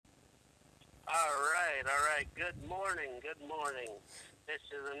All right. Good morning. Good morning. This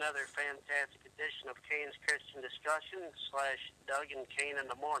is another fantastic edition of Kane's Christian Discussion / Doug and Kane in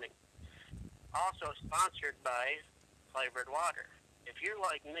the morning. Also sponsored by flavored water. If you're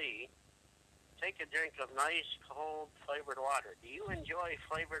like me, take a drink of nice, cold, flavored water. Do you enjoy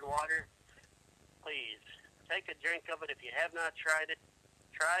flavored water? Please, take a drink of it. If you have not tried it,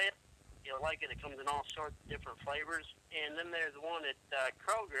 try it. You'll like it. It comes in all sorts of different flavors. And then there's one at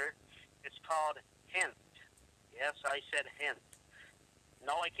Kroger. It's called Hint. Yes, I said Hint.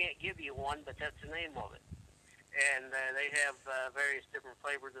 No, I can't give you one, but that's the name of it. And they have various different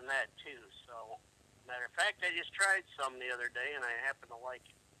flavors in that too. So, matter of fact, I just tried some the other day, and I happen to like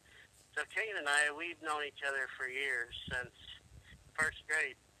it. So Kane and I, we've known each other for years, since first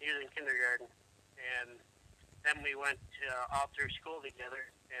grade. He was in kindergarten, and then we went all through school together.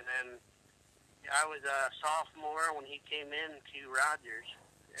 And then I was a sophomore when he came in to Rogers,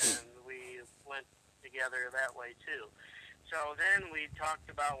 and we went together that way too. So then we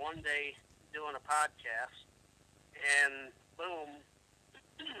talked about one day doing a podcast, and boom,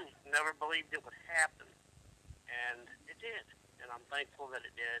 never believed it would happen, and it did. And I'm thankful that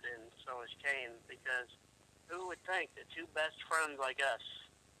it did, and so is Kane, because who would think that two best friends like us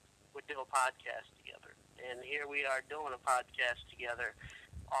would do a podcast together? And here we are doing a podcast together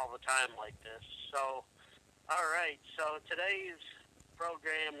all the time like this. So, all right, so today's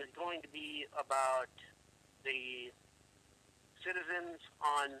program is going to be about the Citizens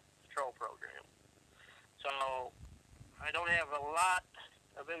on Patrol program. So, I don't have a lot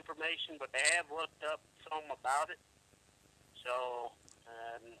of information, but I have looked up some about it. So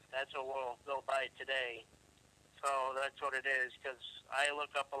that's what we'll go by today. So that's what it is, because I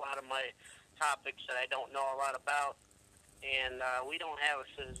look up a lot of my topics that I don't know a lot about, and we don't have a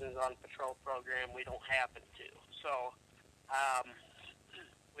Citizens on Patrol program. We don't happen to. So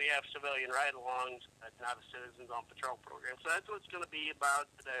we have civilian ride-alongs, but not a Citizens on Patrol program. So that's what it's going to be about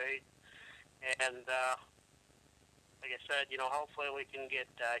today. And like I said, hopefully we can get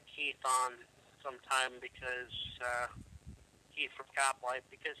Keith on sometime, because Keith from Cop Life,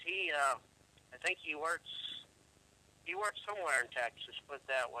 because I think he works somewhere in Texas, put it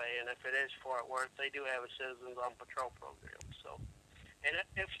that way. And if it is Fort Worth, they do have a Citizens on Patrol program. So, and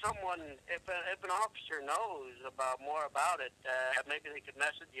if an officer knows more about it, maybe they could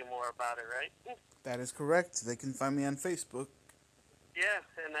message you more about it, right? That is correct. They can find me on Facebook. Yeah,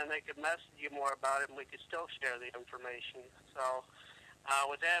 and then they could message you more about it, and we could still share the information. So,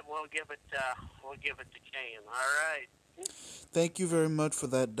 with that, we'll give it to Kane. All right. Thank you very much for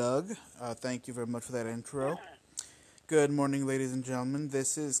that, Doug. Thank you very much for that intro. Good morning, ladies and gentlemen.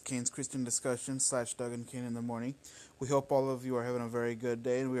 This is Kane's Christian Discussion / Doug and Kane in the morning. We hope all of you are having a very good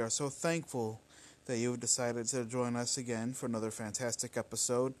day, and we are so thankful that you've decided to join us again for another fantastic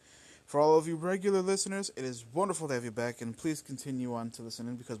episode. For all of you regular listeners, it is wonderful to have you back, and please continue on to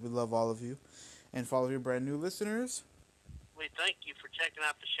listening, because we love all of you. And for all of you brand new listeners, we thank you for checking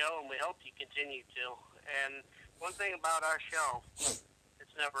out the show, and we hope you continue to. And one thing about our show,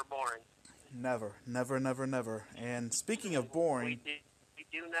 it's never boring. Never, never, never, never. And speaking of boring, we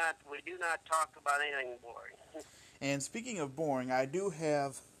do not talk about anything boring. And speaking of boring, I do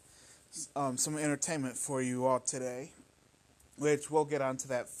have some entertainment for you all today, which we'll get onto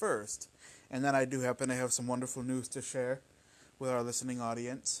that first. And then I do happen to have some wonderful news to share with our listening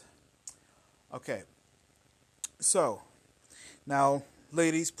audience. Okay. So, now,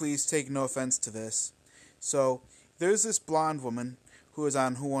 ladies, please take no offense to this. So, there's this blonde woman who is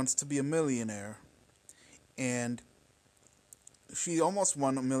on Who Wants to Be a Millionaire, and she almost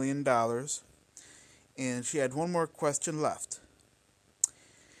won $1 million, and she had one more question left.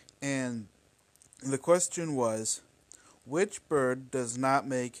 And the question was, which bird does not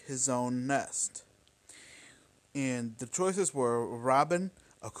make his own nest? And the choices were a robin,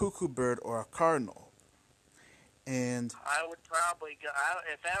 a cuckoo bird, or a cardinal. And I would probably go,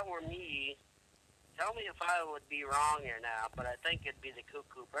 if that were me, tell me if I would be wrong here now, but I think it'd be the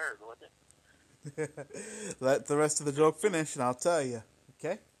cuckoo bird, wouldn't it? Let the rest of the joke finish, and I'll tell you.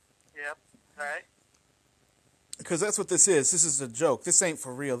 Okay? Yep. All right. Because that's what this is. This is a joke. This ain't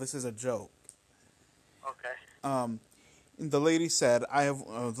for real. This is a joke. Okay. The lady said,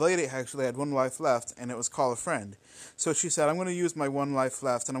 the lady actually had one life left, and it was call a friend. So she said, I'm going to use my one life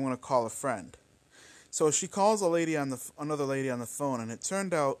left, and I'm going to call a friend. So she calls another lady on the phone, and it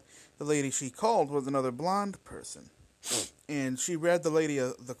turned out the lady she called was another blonde person. And she read the lady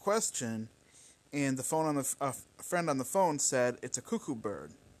the question, and the friend on the phone said, it's a cuckoo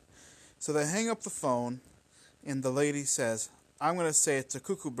bird. So they hang up the phone, and the lady says, I'm going to say it's a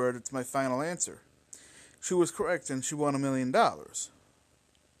cuckoo bird. It's my final answer. She was correct, and she won $1 million.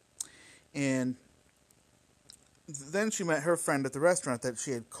 And then she met her friend at the restaurant that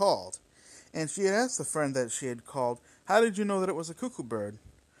she had called. And she had asked the friend that she had called, how did you know that it was a cuckoo bird?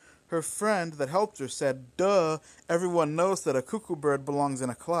 Her friend that helped her said, duh, everyone knows that a cuckoo bird belongs in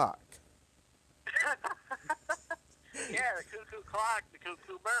a clock. Yeah, the cuckoo clock, the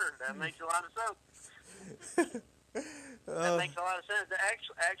cuckoo bird. That makes a lot of sense. That makes a lot of sense.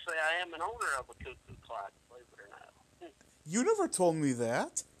 Actually, I am an owner of a cuckoo clock, believe it or not. You never told me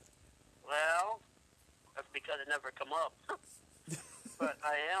that. Well, that's because it never come up. But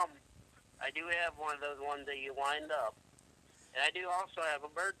I do have one of those ones that you wind up. And I do also have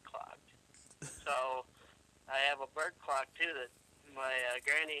a bird clock. So I have a bird clock, too, that my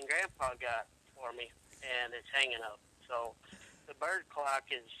granny and grandpa got for me, and it's hanging up. So the bird clock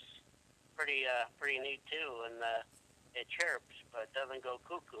is pretty neat, too, and it chirps, but doesn't go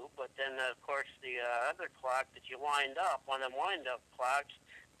cuckoo. But then, of course, the other clock that you wind up, one of them wind-up clocks,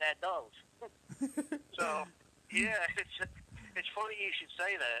 that does. So, yeah, it's funny you should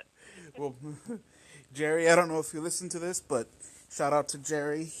say that. Well, Jerry, I don't know if you listen to this, but shout out to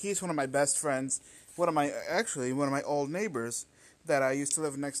Jerry. He's one of my best friends. One of my old neighbors that I used to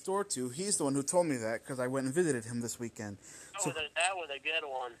live next door to. He's the one who told me that because I went and visited him this weekend. That was a good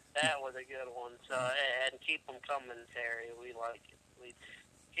one. That was a good one. So, and keep them coming, Terry. We like it. We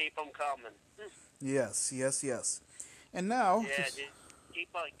keep them coming. Yes, yes, yes. And now, yeah, just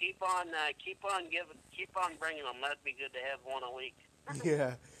keep on bringing them. That'd be good to have one a week.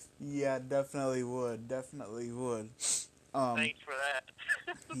 yeah, definitely would. Thanks for that.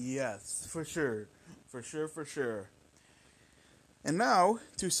 Yes, for sure. And now,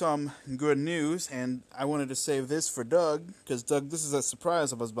 to some good news, and I wanted to save this for Doug, because Doug, this is a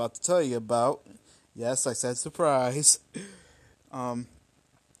surprise I was about to tell you about. Yes, I said surprise. I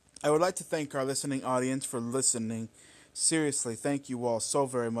would like to thank our listening audience for listening. Seriously, thank you all so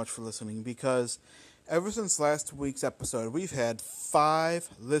very much for listening, because ever since last week's episode, we've had 5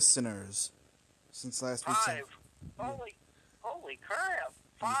 listeners. Since last week's episode. 5? Holy crap.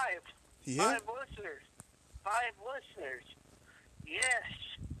 5. Yeah. 5 listeners. 5 listeners. Yes.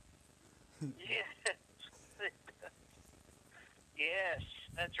 Yes. Yes,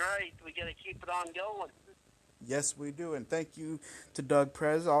 that's right. We got to keep it on going. Yes, we do. And thank you to Doug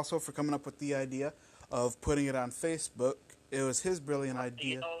Prez also for coming up with the idea of putting it on Facebook. It was his brilliant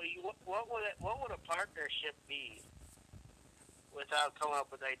idea. What would a partnership be without coming up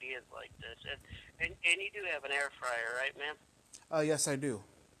with ideas like this? And you do have an air fryer, right, man? Yes, I do.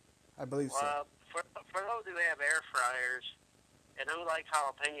 I believe so. For those who have air fryers and who like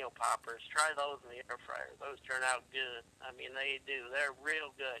jalapeno poppers, try those in the air fryer. Those turn out good. I mean, they do. They're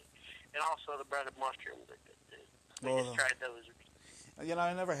real good. And also the breaded mushrooms are good, too. We just tried those. You know,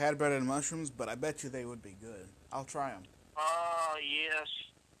 I never had breaded mushrooms, but I bet you they would be good. I'll try them. Oh, yes.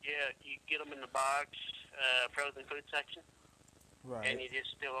 Yeah, you get them in the box, frozen food section. Right. And you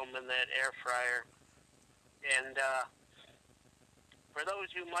just do them in that air fryer. And for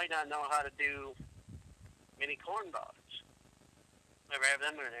those who might not know how to do mini corn dogs, never have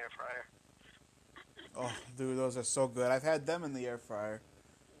them in an air fryer. Oh, dude, those are so good. I've had them in the air fryer.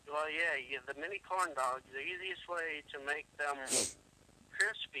 Well, yeah, the mini corn dogs, the easiest way to make them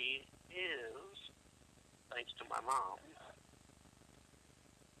crispy is, thanks to my mom,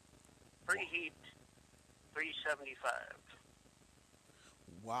 preheat 375.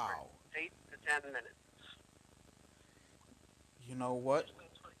 Wow. 8 to 10 minutes. You know what?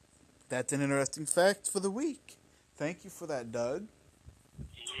 That's an interesting fact for the week. Thank you for that, Doug.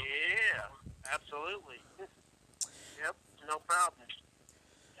 Yeah, absolutely. Yep, no problem.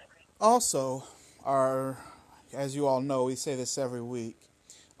 Also, as you all know, we say this every week,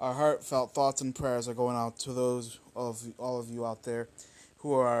 our heartfelt thoughts and prayers are going out to all of you out there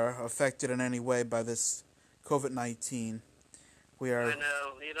who are affected in any way by this COVID-19. I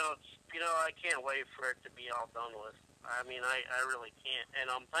know, I can't wait for it to be all done with. I mean, I really can't. And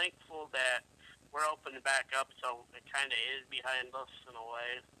I'm thankful that we're opening back up, so it kind of is behind us in a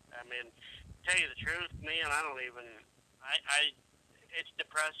way. I mean, to tell you the truth, man, it's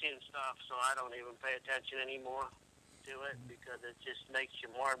depressing and stuff, so I don't even pay attention anymore to it because it just makes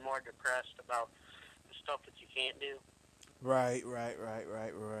you more and more depressed about the stuff that you can't do. Right. But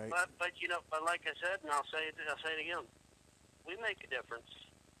like I said, and I'll say it again, we make a difference.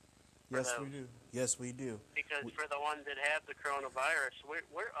 Yes, we do. Because for the ones that have the coronavirus,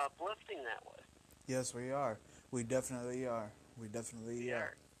 we're uplifting that way. Yes, we are. We definitely are. And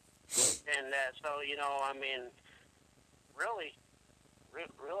so, I mean, really,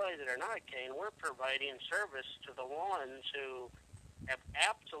 realize it or not, Kane, we're providing service to the ones who have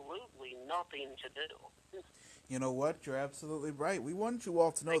absolutely nothing to do. You know what? You're absolutely right. We want you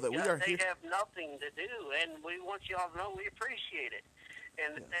all to know that we are They here. have nothing to do, and we want you all to know we appreciate it.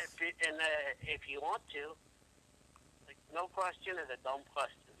 And Yes. if you want to, like, no question is a dumb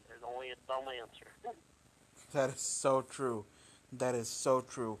question. There's only a dumb answer. That is so true. That is so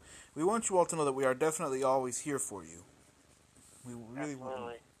true. We want you all to know that we are definitely always here for you. We really want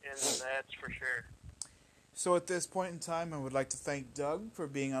you. Absolutely, and that's for sure. So at this point in time, I would like to thank Doug for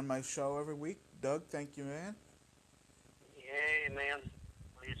being on my show every week. Doug, thank you, man. Hey, man,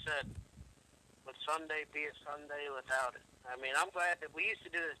 like you said, would Sunday be a Sunday without it? I mean, I'm glad that we used to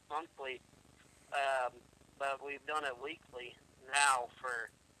do this monthly, but we've done it weekly now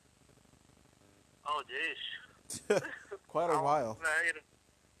for, oh, geez. Quite a while.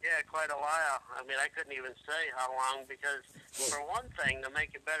 Yeah, quite a while. I mean, I couldn't even say how long because, for one thing, to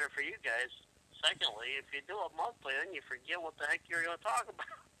make it better for you guys. Secondly, if you do it monthly, then you forget what the heck you're going to talk about.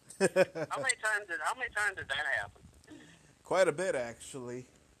 How many times did that happen? Quite a bit, actually.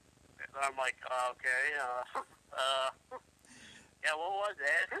 I'm like, okay, yeah, what was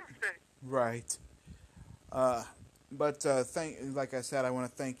that? Right. But like I said, I want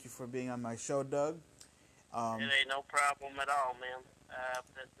to thank you for being on my show, Doug. It ain't no problem at all, man.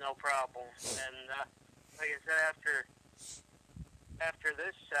 That's no problem. And like I said, after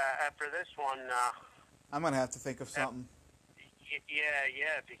this one, I'm gonna have to think of something.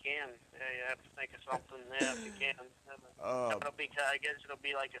 yeah, if you can, you have to think of something. Yeah, if you can. I guess it'll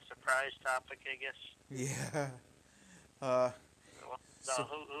be like a surprise topic. I guess. Yeah. So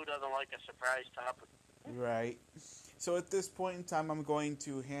who doesn't like a surprise topic? Right. So at this point in time, I'm going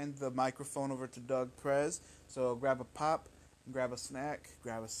to hand the microphone over to Doug Prez. So grab a pop, grab a snack,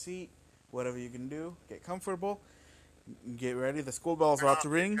 grab a seat, whatever you can do. Get comfortable. Get ready. The school bells are about to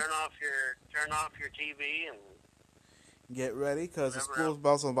ring. Turn off your TV and get ready because the school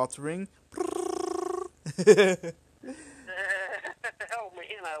bells are about to ring. Oh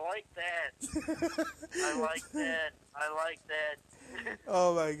man, I like that. I like that.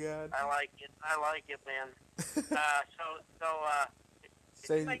 Oh my God. I like it, man.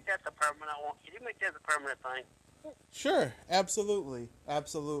 Can you make that the permanent one? Can you make that the permanent thing? Sure, absolutely. That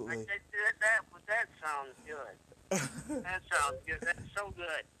sounds good. That sounds good. That's so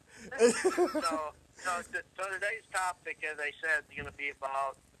good. So today's topic, as I said, is going to be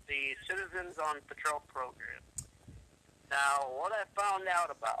about the Citizens on Patrol program. Now, what I found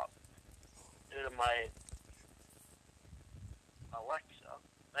out about due to my Alexa,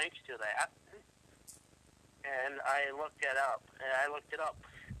 thanks to that, and I looked it up.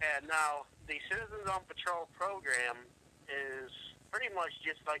 And now, the Citizens on Patrol program is pretty much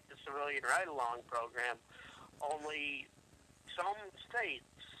just like the Civilian Ride-Along program, only some states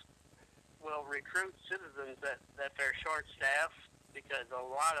will recruit citizens that they're short-staffed because a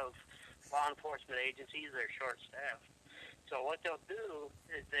lot of law enforcement agencies are short-staffed. So what they'll do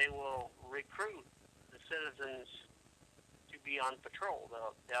is they will recruit the citizens to be on patrol.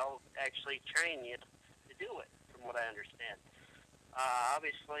 They'll actually train you to do it, from what I understand.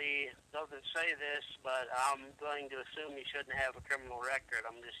 Obviously, it doesn't say this, but I'm going to assume you shouldn't have a criminal record.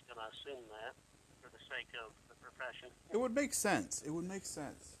 I'm just going to assume that for the sake of the profession. It would make sense. Yeah,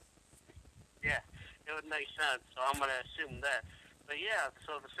 it would make sense. So I'm going to assume that. But yeah,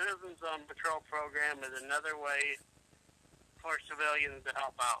 so the Citizens on Patrol program is another way for civilians to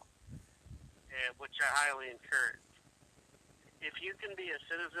help out, which I highly encourage. If you can be a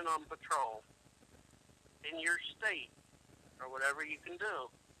citizen on patrol in your state, or whatever you can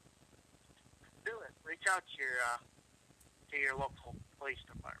do it. Reach out to your local police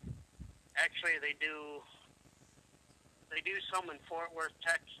department. Actually, they do some in Fort Worth,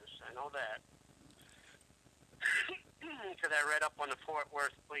 Texas. I know that. Because I read up on the Fort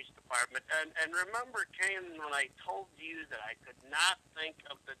Worth Police Department. And remember, Kane, when I told you that I could not think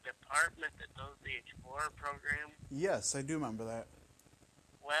of the department that does the Explorer program? Yes, I do remember that.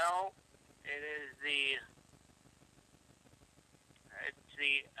 Well, it's the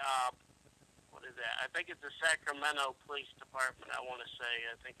what is that? I think it's the Sacramento Police Department. I want to say.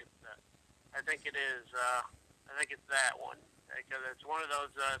 I think it is. I think it's that one because it's one of those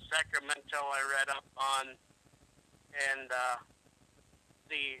Sacramento I read up on, and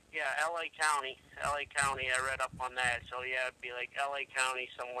LA County. I read up on that. So yeah, it'd be like LA County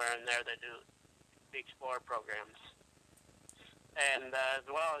somewhere in there that do the Explorer programs. And as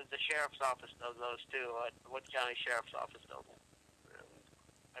well as the Sheriff's Office does those too. Wood County Sheriff's Office does them.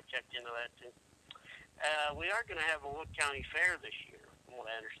 I've checked into that too. We are going to have a Wood County Fair this year, from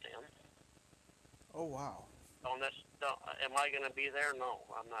what I understand. Oh wow! Am I going to be there? No,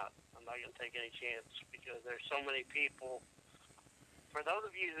 I'm not. I'm not going to take any chance because there's so many people. For those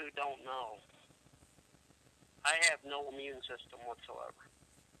of you who don't know, I have no immune system whatsoever.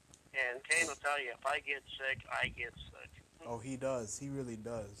 And Kane will tell you, if I get sick, I get sick. Oh, he does. He really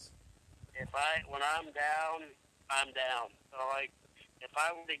does. When I'm down, I'm down. So, like, if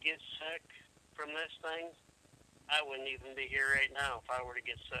I were to get sick from this thing, I wouldn't even be here right now if I were to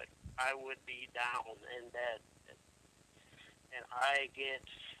get sick. I would be down and dead. And I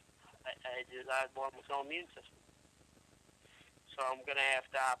have one with no immune system. So I'm going to have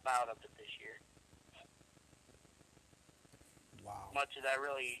to opt out of it this year. Wow. Much as I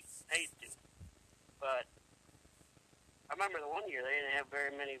really hate to. But I remember the one year they didn't have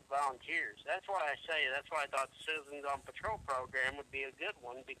very many volunteers. That's why I thought the Citizens on Patrol program would be a good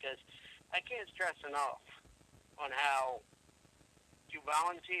one, because I can't stress enough on how to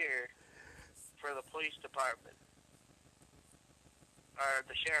volunteer for the police department or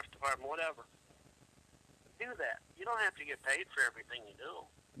the sheriff's department, whatever. Do that. You don't have to get paid for everything you do.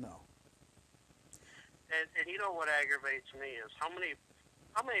 No. And you know what aggravates me is how many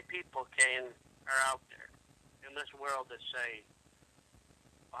people, Kane, are out there in this world that say,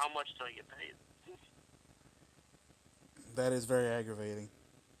 well, how much do you get paid? That is very aggravating.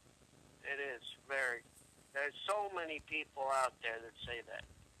 It is very. There's so many people out there that say that.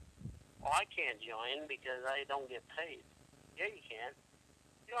 Well, I can't join because I don't get paid. Yeah, you can.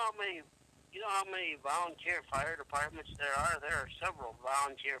 You know how many volunteer fire departments there are? There are several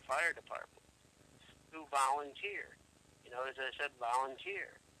volunteer fire departments who volunteer. You know, as I said,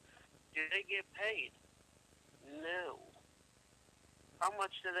 volunteer. Do they get paid? No. How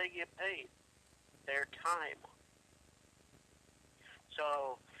much do they get paid? Their time.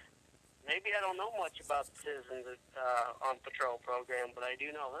 So, maybe I don't know much about the Citizens on Patrol program, but I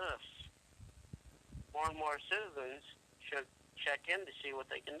do know this. More and more citizens should check in to see what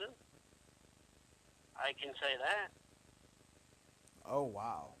they can do. I can say that. Oh,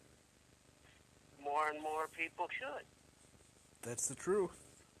 wow. More and more people should. That's the truth.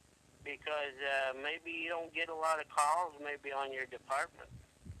 Because maybe you don't get a lot of calls maybe on your department.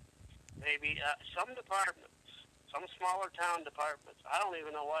 Maybe some departments, some smaller town departments, I don't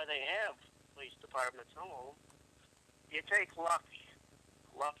even know why they have police departments, some of them. You take Lucky.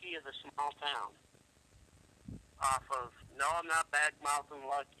 Lucky is a small town. No, I'm not bad-mouthing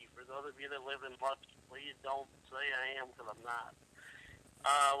Lucky. For those of you that live in Lucky, please don't say I am, because I'm not.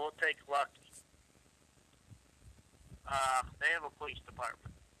 We'll take Lucky. They have a police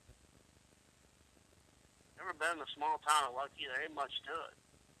department. Never been in a small town of Lucky. There ain't much to it.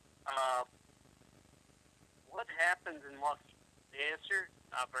 What happens in Lucky? The answer,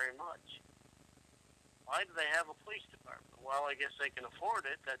 not very much. Why do they have a police department? Well, I guess they can afford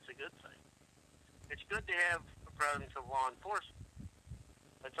it. That's a good thing. It's good to have a presence of law enforcement.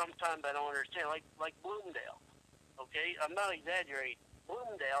 But sometimes I don't understand. Like Bloomdale. Okay? I'm not exaggerating.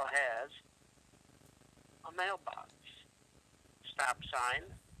 Bloomdale has a mailbox, stop sign,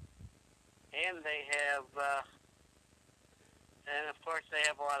 and they have, and of course they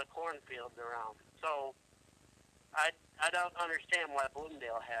have a lot of cornfields around. So I don't understand why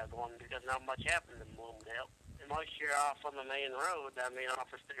Bloomdale has one, because not much happens in Bloomdale. Unless you're off on the main road, I mean off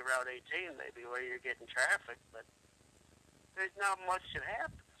of State Route 18 maybe, where you're getting traffic, but there's not much that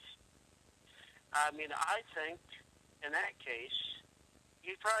happens. I mean, I think in that case,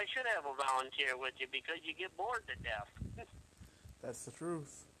 you probably should have a volunteer with you, because you get bored to death. That's the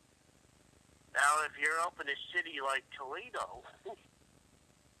truth. Now, if you're up in a city like Toledo, I'm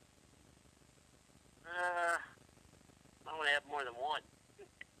going to have more than one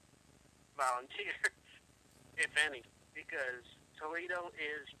volunteer, if any, because Toledo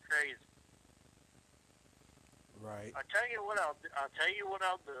is crazy. Right. I'll tell you what I'll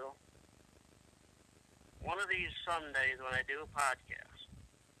do. One of these Sundays when I do a podcast,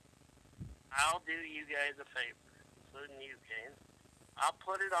 I'll do you guys a favor, including you, Kane. I'll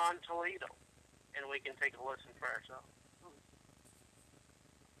put it on Toledo, and we can take a listen for ourselves.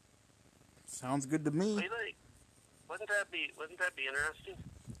 Sounds good to me. What do you think? Wouldn't that be interesting?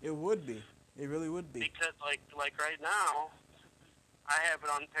 It would be. It really would be. Because like right now, I have it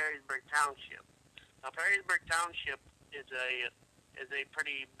on Perrysburg Township. Now Perrysburg Township is a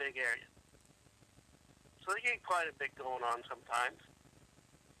pretty big area, so they get quite a bit going on sometimes.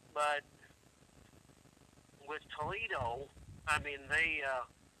 But with Toledo, I mean they are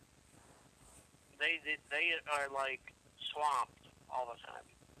like swamped all the time.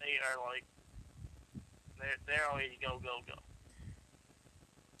 They are like they're always go.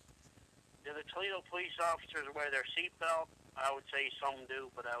 Do the Toledo police officers wear their seatbelt? I would say some do,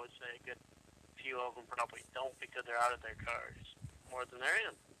 but I would say a good few of them probably don't, because they're out of their cars more than they're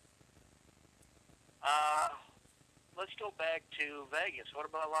in. Let's go back to Vegas. What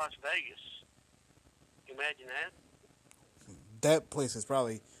about Las Vegas? You imagine that? That place is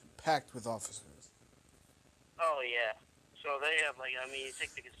probably packed with officers. Oh, yeah. So they have, like, I mean, you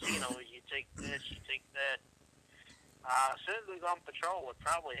take the casino, you take this, you take that. Citizens on patrol would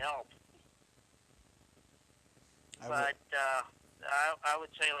probably help. But I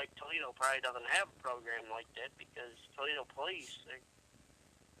would say, like, Toledo probably doesn't have a program like that because Toledo police,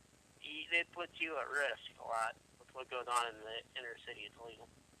 they put you at risk a lot with what goes on in the inner city of Toledo.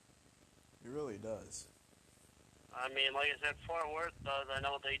 It really does. I mean, like I said, Fort Worth does. I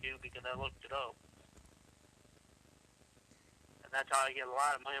know they do because I looked it up. And that's how I get a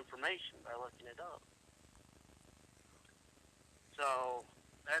lot of my information, by looking it up. So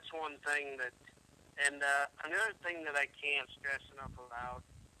that's one thing that, and another thing that I can't stress enough about,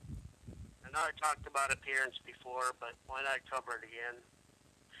 I know I talked about appearance before, but why not cover it again?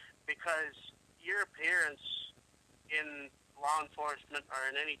 Because your appearance in law enforcement or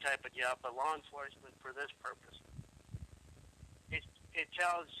in any type of job, but law enforcement for this purpose, it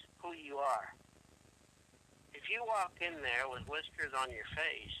tells who you are. If you walk in there with whiskers on your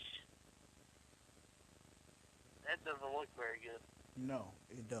face, that doesn't look very good. No,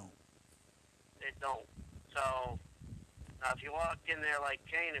 it don't. It don't. So, now if you walk in there like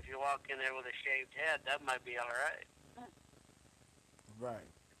Kane, if you walk in there with a shaved head, that might be all right.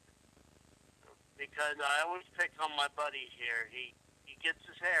 Right. Because I always pick on my buddy here. He gets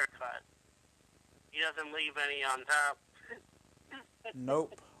his hair cut. He doesn't leave any on top.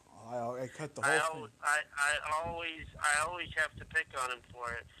 Nope. I cut the whole thing. I always have to pick on him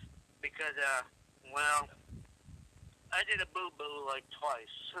for it because well, I did a boo-boo like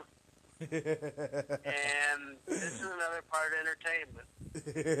twice. And this is another part of entertainment.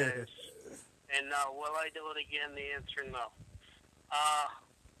 And will I do it again? The answer, no.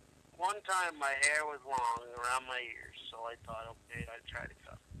 One time my hair was long around my ears, so I thought, okay, I'd try to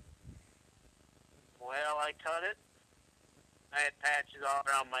cut it. Well, I cut it. I had patches all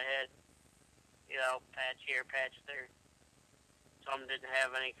around my head. You know, patch here, patch there. Some didn't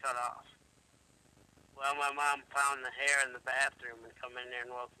have any cut off. Well, my mom found the hair in the bathroom and come in there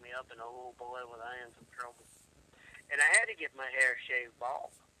and woke me up, and oh boy, was I in some trouble. And I had to get my hair shaved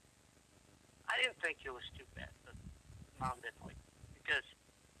bald. I didn't think it was too bad, but Mom didn't like it. Because,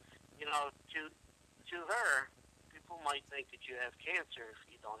 you know, to her, people might think that you have cancer if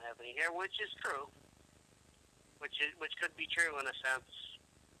you don't have any hair, which is true. Which could be true in a sense,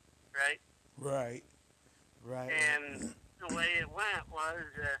 right? Right. And the way it went was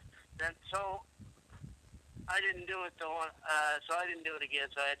then so I didn't do it so I didn't do it again.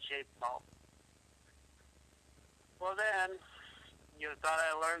 So I had shaved bald. Well, then you thought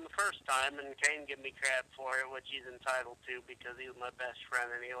I learned the first time, and Kane gave me crap for it, which he's entitled to because he was my best friend,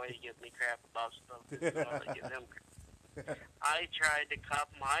 and he always gives me crap about stuff. So I give him crap. I tried to cut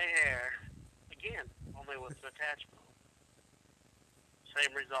my hair again, only with an attachment.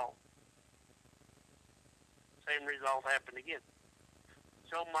 Same result. Same result happened again.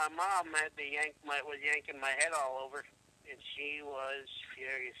 So my mom was yanking my head all over, and she was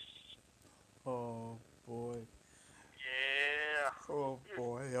furious. Oh boy. Yeah. Oh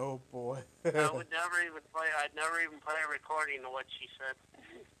boy. Oh boy. I'd never even play a recording of what she said.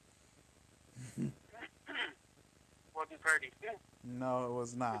 Wasn't pretty. No, it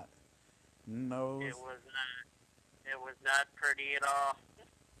was not. No. It was not. It was not pretty at all.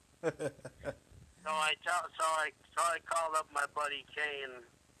 So I called up my buddy Kane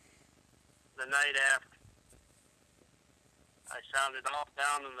the night after. I sounded all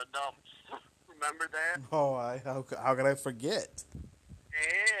down in the dumps. Remember that? Oh, how could I forget?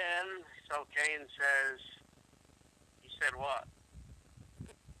 And so Kane says, he said what?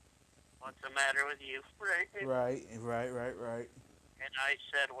 What's the matter with you? Right. And I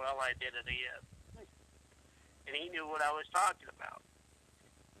said, well, I did it again. And he knew what I was talking about.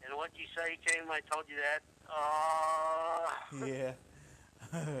 And what'd you say, Kane, when I told you that? Yeah.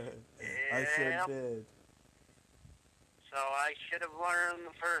 I sure did. So I should have learned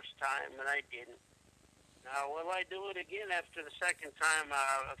the first time, and I didn't. Now, will I do it again after the second time?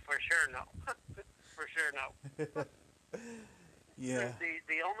 For sure, no. For sure, no. Yeah.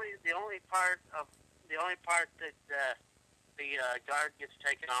 The only part that the guard gets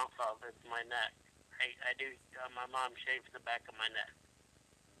taken off of is my neck. I do. My mom shaves the back of my neck.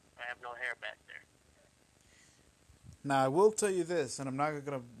 I have no hair back there. Now I will tell you this, and I'm not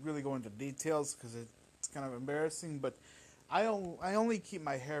going to really go into details because it's kind of embarrassing, but I only keep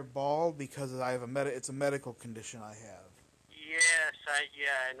my hair bald because I have it's a medical condition I have. Yes,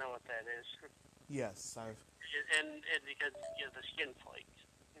 I know what that is. Yes, and because the skin flakes.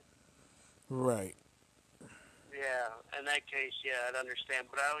 Right. Yeah, in that case, yeah, I'd understand.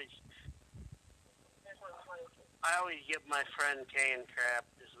 But I always give my friend Kane crap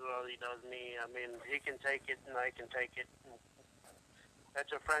as well as he does me. I mean, he can take it and I can take it.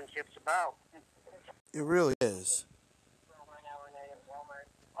 That's what friendship's about. It really is.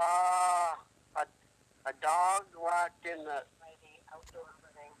 Uh, a dog locked in the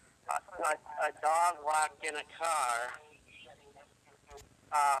a dog locked in a car.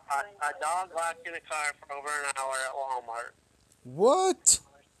 A dog locked in a car for over an hour at Walmart. What?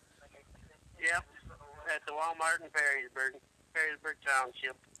 Yep, at the Walmart in Perrysburg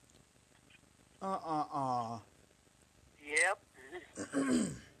Township. Yep.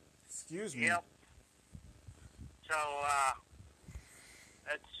 Excuse me. Yep. So,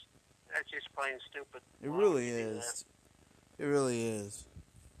 that's just plain stupid. It really is. It really is.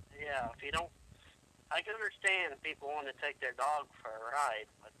 Yeah, if you don't, I can understand people want to take their dog for a ride,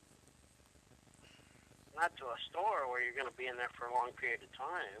 but not to a store where you're going to be in there for a long period of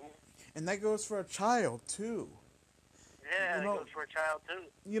time. And that goes for a child, too. Yeah, it goes for a child, too.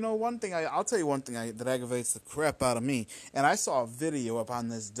 You know, one thing, I'll tell you one thing that aggravates the crap out of me. And I saw a video up on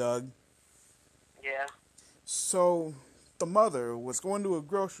this, Doug. Yeah. So, the mother was going to a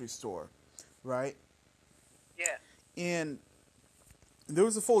grocery store, right? Yeah. And there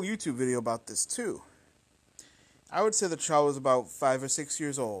was a full YouTube video about this, too. I would say the child was about 5 or 6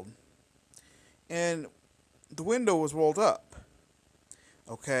 years old. And the window was rolled up.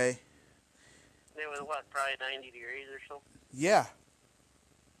 Okay? It was, what, probably 90 degrees or so? Yeah.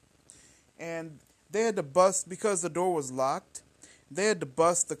 And they had to bust, because the door was locked, they had to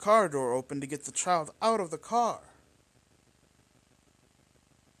bust the car door open to get the child out of the car.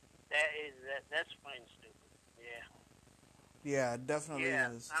 That's plain stupid. Yeah. Yeah, it definitely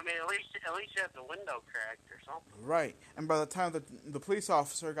is. I mean, at least have the window cracked or something. Right. And by the time the police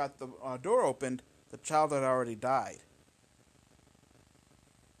officer got the door opened, the child had already died.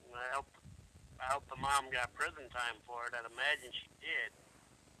 I hope the mom got prison time for it. I'd imagine she did.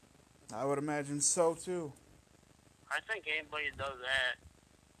 I would imagine so, too. I think anybody that does that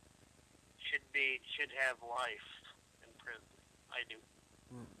should have life in prison. I do.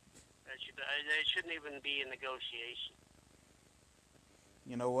 They shouldn't even be in negotiation.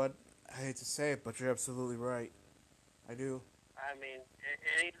 You know what? I hate to say it, but you're absolutely right. I do. I mean,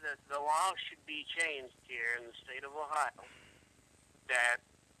 the law should be changed here in the state of Ohio that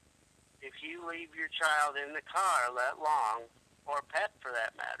if you leave your child in the car that long, or pet for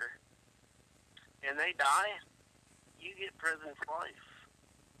that matter, and they die, you get prison for life.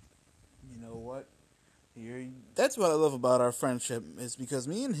 You know what? That's what I love about our friendship, is because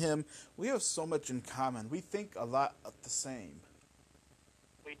me and him, we have so much in common. We think a lot of the same.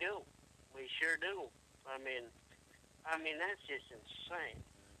 We do. We sure do. I mean, that's just insane.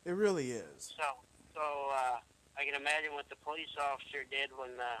 It really is. So I can imagine what the police officer did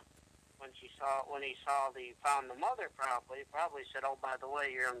when he found the mother. Probably said, "Oh, by the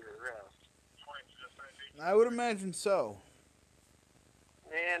way, you're under arrest." I would imagine so.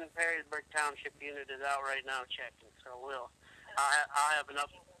 And Perrysburg Township unit is out right now checking, so I'll have an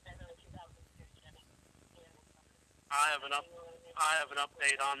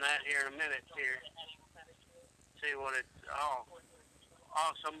update on that here in a minute. Here, see what it. Oh,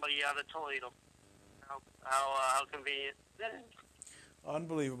 somebody out of Toledo. How convenient.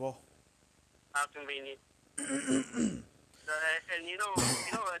 Unbelievable. How convenient. And you know,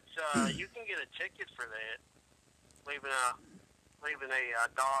 it's you can get a ticket for that, leaving a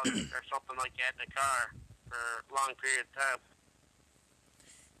dog or something like that in the car for a long period of time.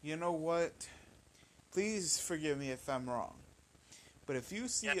 You know what? Please forgive me if I'm wrong, but if you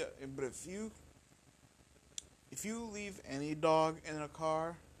see, if you leave any dog in a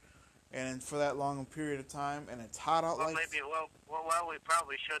car, and for that long a period of time, and it's hot out like. Well, we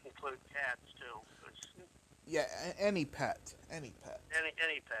probably should include cats too. Yeah, any pet. Any pet.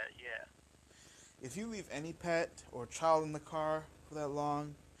 Any pet, yeah. If you leave any pet or child in the car for that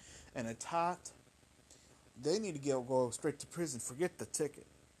long, and it's hot, they need to go straight to prison. Forget the ticket,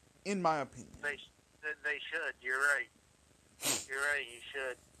 in my opinion. They should. You're right. You're right. You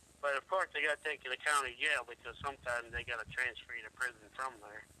should. But of course, they got to take you to county jail because sometimes they got to transfer you to prison from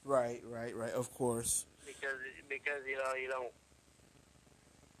there. Right. Of course. Because you don't.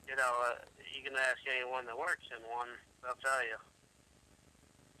 You can ask anyone that works in one, they'll tell you.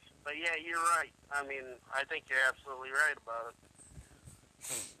 But yeah, you're right. I mean, I think you're absolutely right about it.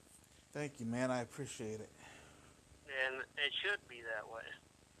 Thank you, man. I appreciate it. And it should be that way.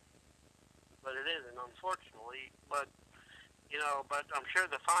 But it isn't, unfortunately. But I'm sure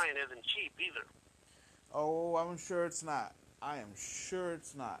the fine isn't cheap either. Oh, I'm sure it's not. I am sure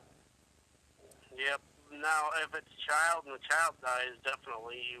it's not. Yep. Now, if it's a child and the child dies,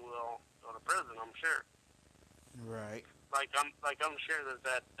 definitely you will go to prison, I'm sure. Right. I'm sure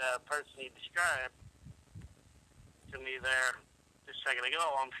that person you described to me there just a second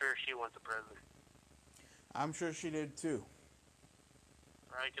ago, I'm sure she went to prison. I'm sure she did too.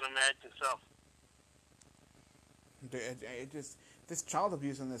 I can imagine so. It just this child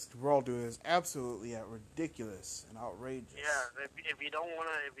abuse in this world, dude, is absolutely ridiculous and outrageous. Yeah, if you don't want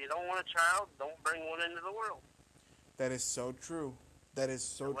a child, don't bring one into the world. That is so true. That is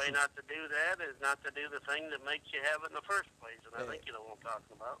so true. The way not to do that is not to do the thing that makes you have it in the first place, and I think you know what I'm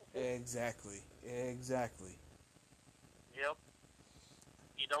talking about. Exactly. Exactly. Yep.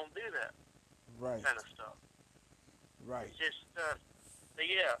 You don't do that. Right. Kind of stuff. Right. It's just,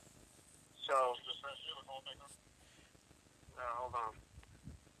 yeah. So, hold on.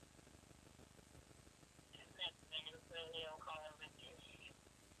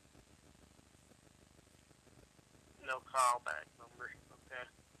 No callback number. Okay.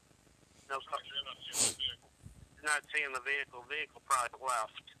 No call. Not seeing the vehicle. Vehicle probably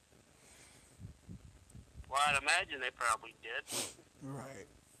left. Well, I'd imagine they probably did. Right.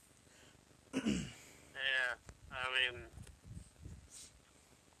 Yeah. I mean,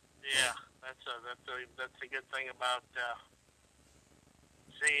 yeah. That's a good thing about.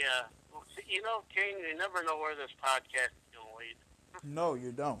 You know, King, you never know where this podcast is going to lead. No,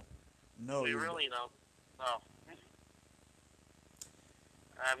 you don't. No, we you really don't. No.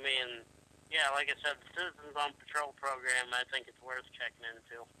 I mean, yeah, like I said, the Citizens on Patrol program, I think it's worth checking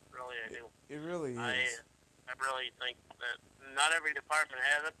into. Really, I do. It really is. I really think that not every department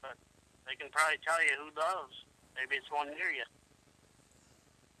has it, but they can probably tell you who does. Maybe it's one near you.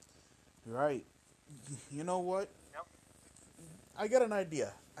 Right. You know what? Yep. I got an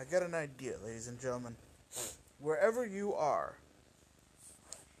idea, ladies and gentlemen. Wherever you are,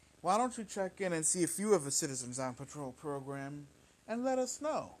 why don't you check in and see if you have a Citizens on Patrol program and let us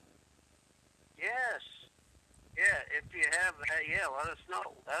know. Yes. Yeah, if you have that, yeah, let us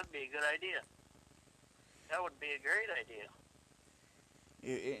know. That would be a good idea. That would be a great idea.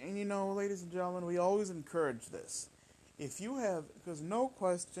 And you know, ladies and gentlemen, we always encourage this. If you have, because no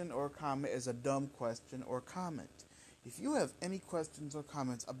question or comment is a dumb question or comment. If you have any questions or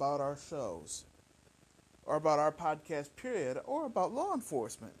comments about our shows, or about our podcast, period, or about law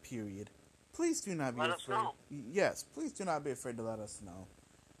enforcement, period, please do not be afraid. Let us know. Yes, please do not be afraid to let us know.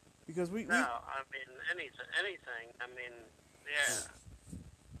 Because I mean, anything. I mean, yeah.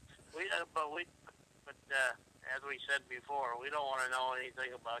 But as we said before, we don't want to know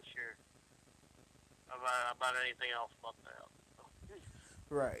anything about about anything else but that.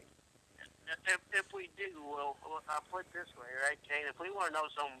 Right. If we do, I'll put it this way, right, Kane? If we want to know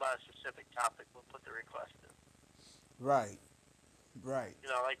something about a specific topic, we'll put the request in. Right. Right. You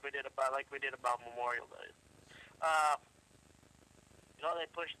know, like we did about Memorial Day. You know, they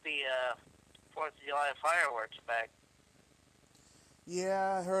pushed the 4th of July fireworks back.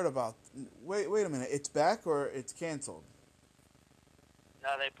 Yeah, I heard about. Wait a minute. It's back or it's canceled?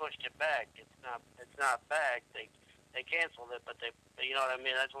 No, they pushed it back. It's not back. They canceled it, but you know what I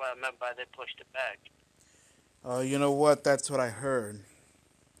mean? That's what I meant by they pushed it back. You know what? That's what I heard.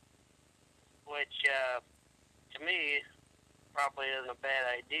 Which, to me, probably isn't a bad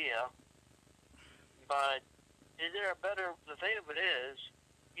idea. But the thing of it is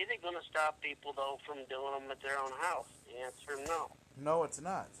it going to stop people, though, from doing them at their own house? The answer is no. No, it's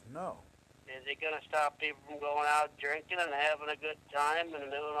not. No. Is it going to stop people from going out drinking and having a good time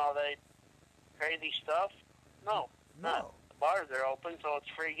and doing all that crazy stuff? No. No. The bars are open, so it's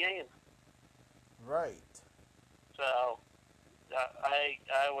free game. Right. So,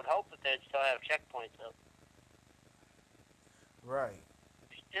 I would hope that they'd still have checkpoints up. Right.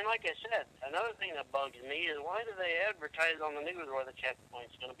 And like I said, another thing that bugs me is why do they advertise on the news where the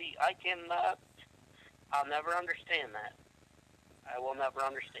checkpoint's going to be? I'll never understand that. I will never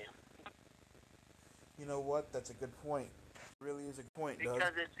understand. You know what? That's a good point. It really is a good point, Doug.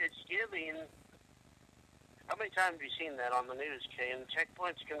 Because it's giving... How many times have you seen that on the news, Kay? And the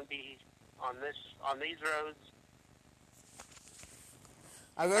checkpoint's going to be on these roads.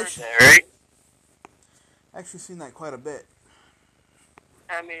 I've actually seen that quite a bit.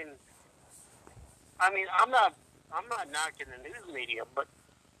 I mean, I'm not knocking the news media, but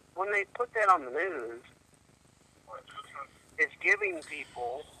when they put that on the news, it's giving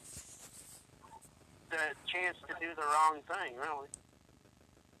people the chance to do the wrong thing, really.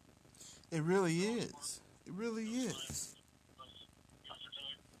 It really is. It really is.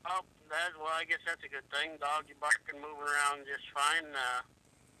 Oh, well, I guess that's a good thing. Doggy barking, moving around just fine.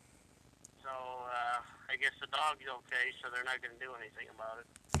 So I guess the dog's okay, so they're not going to do anything about it.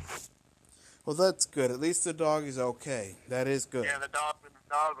 Well, that's good. At least the dog is okay. That is good. Yeah, the dog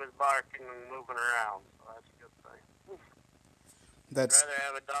was barking and moving around, so that's a good thing. That's rather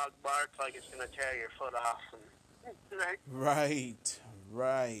have a dog bark like it's going to tear your foot off. And, right.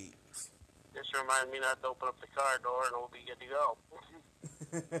 Right. Just remind me not to open up the car door and we'll be good to go.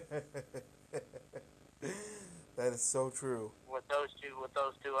 That is so true. With those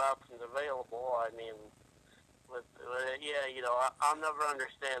two options available, I mean, yeah, you know, I'll never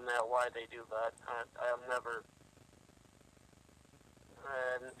understand that, why they do that. I'll never.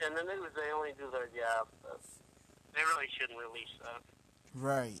 And the news, they only do their job. But they really shouldn't release that.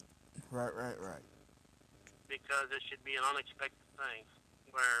 Right. Because it should be an unexpected thing.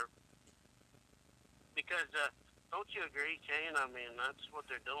 Because don't you agree, Kane? I mean, that's what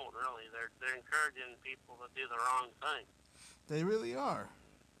they're doing, really. They're encouraging people to do the wrong thing. They really are.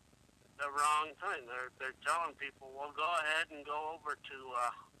 The wrong thing. They're telling people, well, go ahead and go over to,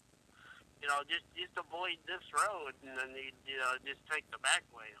 you know, just avoid this road, and then you know, just take the back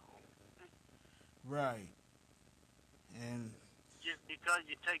way home. Right. And just because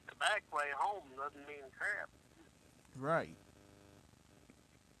you take the back way home doesn't mean crap. Right.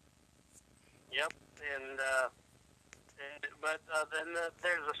 Yep. But then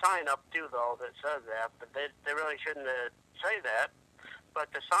there's a sign up too, though, that says that. But they really shouldn't say that. But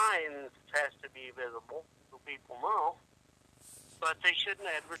the sign has to be visible so people know. But they shouldn't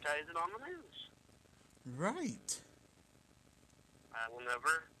advertise it on the news. Right. I will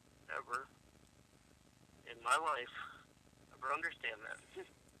never, ever, in my life, ever understand that.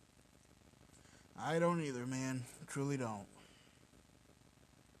 I don't either, man. Truly don't.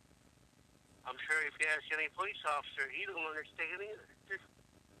 I'm sure if you ask any police officer, he don't understand either.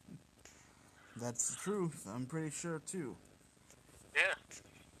 That's the truth. I'm pretty sure, too. Yeah.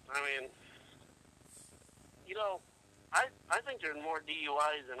 I mean, you know, I think there's more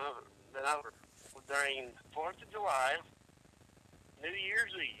DUIs than ever during 4th of July, New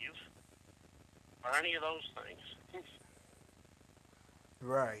Year's Eve, or any of those things.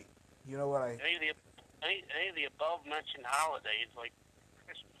 Right. You know what Any of the above-mentioned holidays, like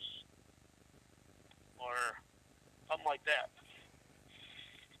Christmas, or something like that.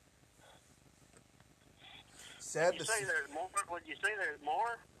 Sad Would you say there's more? Would you say there's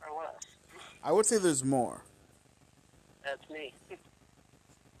more or less? I would say there's more. That's me.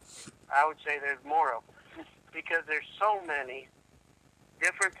 I would say there's more of them because there's so many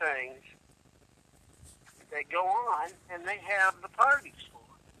different things that go on, and they have the parties for.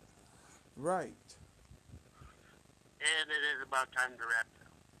 Right. And it is about time to wrap it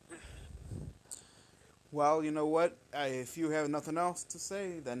up. Well, you know what? If you have nothing else to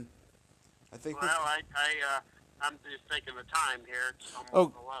say, then I think. Well, I'm just taking the time here. It's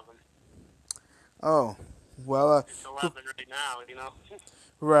almost 11. Oh, well. It's 11 right now, you know.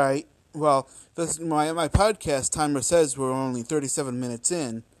 Right. Well, my podcast timer says we're only 37 minutes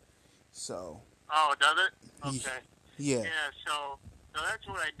in, so. Oh, does it? Okay. Yeah. Yeah. So that's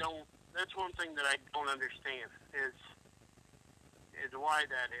what I don't. That's one thing that I don't understand is why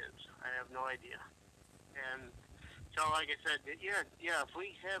that is. I have no idea. And so, like I said, yeah. If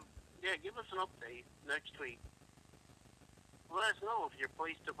we have, give us an update next week. Let us know if your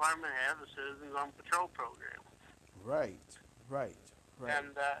police department has a Citizens on Patrol program. Right.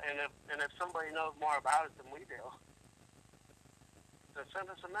 And if somebody knows more about it than we do, then send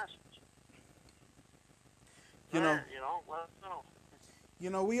us a message. You know, let us know. You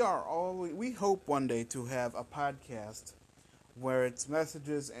know, we hope one day to have a podcast where it's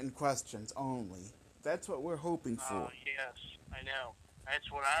messages and questions only. That's what we're hoping for. Oh, yes, I know.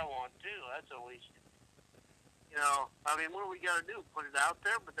 That's what I want, too. That's always, you know, I mean, what do we got to do? Put it out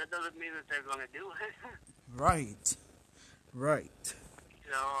there, but that doesn't mean that they're going to do it. Right.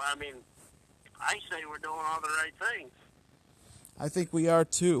 You know, I mean, I say we're doing all the right things. I think we are,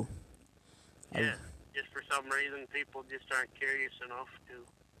 too. Yeah, just for some reason, people just aren't curious enough to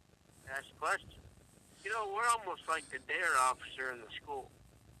ask questions. You know, we're almost like the DARE officer in the school.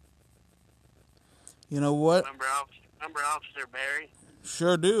 You know what? Remember Officer Barry?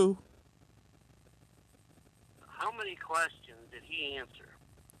 Sure do. How many questions did he answer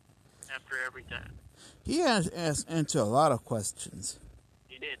after every time? He has answered a lot of questions.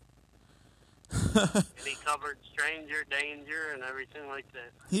 He did. And he covered stranger, danger, and everything like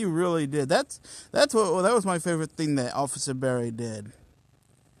that. He really did. That was my favorite thing that Officer Barry did.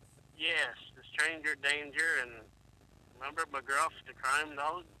 Yes, the stranger, danger, and remember McGruff, the crime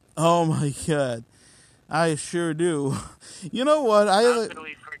dog? Oh my God, I sure do. You know what?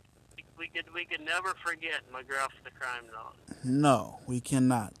 We could never forget McGruff, the crime dog. No, we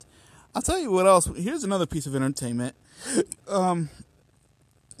cannot. I'll tell you what else. Here's another piece of entertainment. I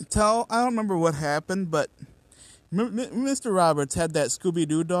don't remember what happened, but Mr. Roberts had that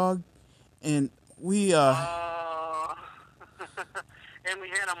Scooby-Doo dog, and we And we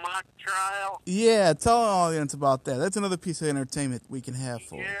had a mock trial. Yeah, tell our audience about that. That's another piece of entertainment we can have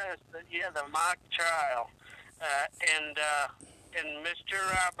for. Yes, the mock trial. And Mr.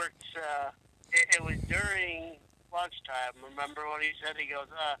 Roberts, it was during lunchtime. Remember what he said? He goes,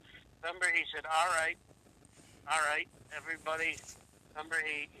 he said, all right, everybody. Remember,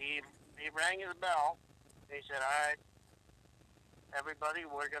 he rang his bell. He said, all right, everybody,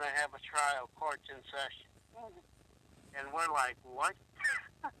 we're going to have a trial. Court's in session. And we're like, what?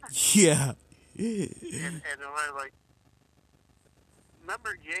 Yeah. and we're like,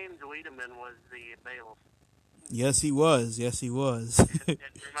 remember James Wiedemann was the bailiff. Yes, he was. Yes, he was. and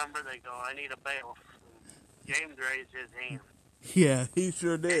remember, they go, I need a bailiff. James raised his hand. Yeah, he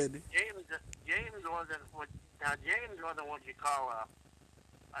sure did. James wasn't what you call a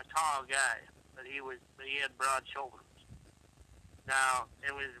tall guy, but he had broad shoulders. Now,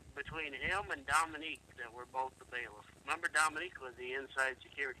 it was between him and Dominique that were both the bailiff. Remember, Dominique was the inside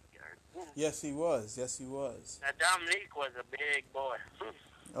security guard. Yes, he was. Yes, he was. Now, Dominique was a big boy.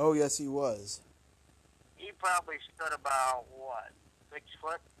 Oh, yes, he was. He probably stood about, 6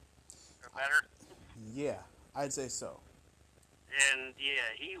 foot or better? Yeah, I'd say so. And,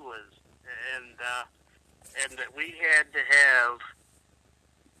 yeah, he was. And we had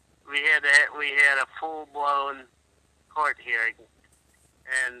a full-blown court hearing.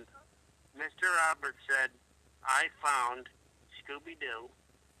 And Mr. Roberts said, I found Scooby-Doo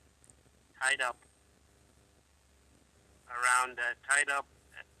tied up around the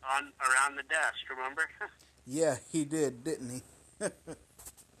desk, remember? Yeah, he did, didn't he?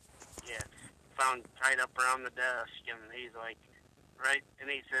 Yeah, found tied up around the desk, and he's like, right, and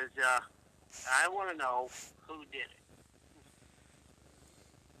he says, I want to know who did it.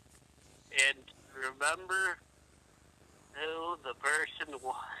 And remember who the person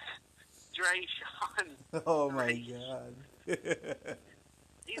was? Dre Sean. Oh, my God.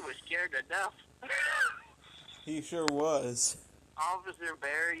 He was scared to death. He sure was. Officer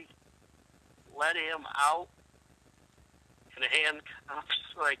Barry let him out in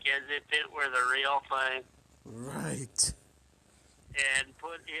handcuffs, like as if it were the real thing. Right. And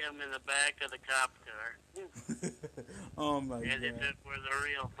put him in the back of the cop car. Oh, my as God. As if it were the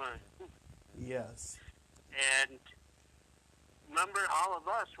real thing. Yes. And remember, all of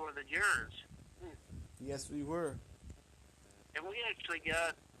us were the jurors. Yes, we were. And we actually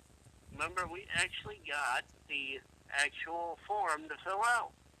got the actual form to fill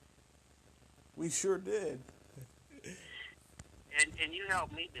out. We sure did. And you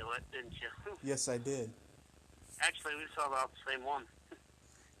helped me do it, didn't you? Yes, I did. Actually, we filled out the same one.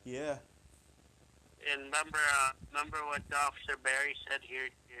 Yeah. And remember what Officer Barry said?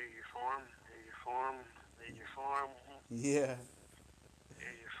 Here's your form. Here's your form. Here's your form. Yeah.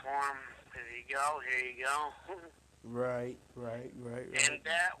 Here's your form. Here you go. Here you go. Right. And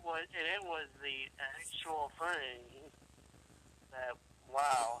it was the actual thing that,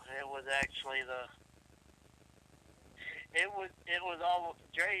 wow, it was actually it was almost,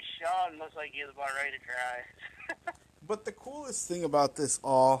 Dre Sean looks like he was about ready to cry. But the coolest thing about this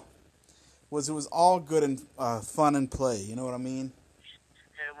all was it was all good and fun and play, you know what I mean?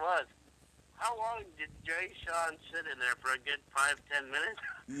 It was. How long did Dre Sean sit in there? For a good 5-10 minutes?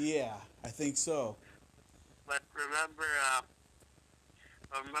 Yeah, I think so. But remember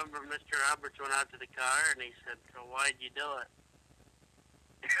Mr. Roberts went out to the car and he said, so why'd you do it?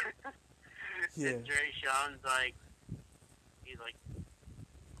 Yeah. And Dre Sean's like,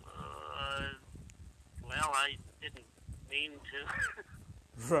 well, I didn't mean to.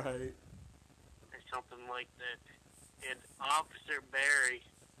 Right. Or something like that. And Officer Barry,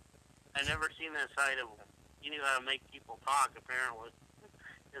 I never seen that side of him. He knew how to make people talk, apparently.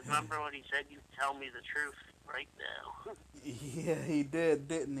 Because remember what he said? You tell me the truth right now. Yeah, he did,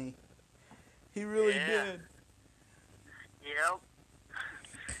 didn't he? He really did. Yep.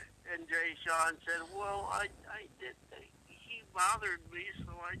 And Dre Sean said, well, I did. He bothered me,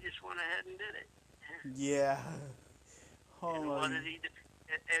 so I just went ahead and did it. Yeah. Oh, and what did he do?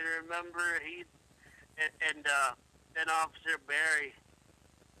 And remember, then Officer Barry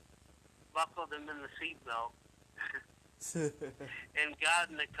buckled him in the seatbelt and got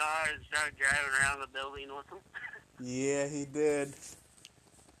in the car and started driving around the building with him. Yeah, he did.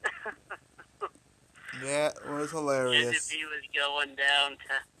 Yeah, it was hilarious. As if he was going down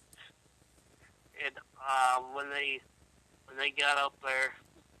to... And when they got up there,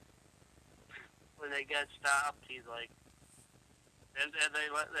 when they got stopped, he's like... And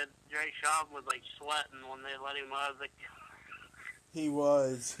Dre Sean was like sweating when they let him out of the car. He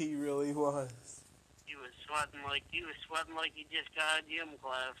was. He really was. He was sweating like he just got out of gym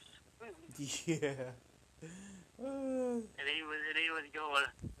class. Yeah. And he was going,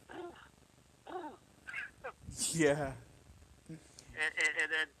 Yeah. and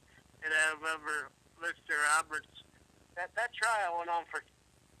I remember Mr. Roberts. That trial went on for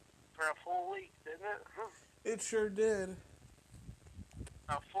a full week, didn't it? It sure did.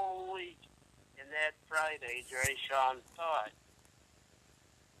 A full week. And that Friday, Drayshawn thought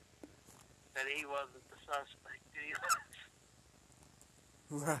that he wasn't the suspect. He was.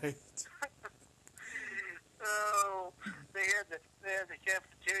 Right. Oh, they had the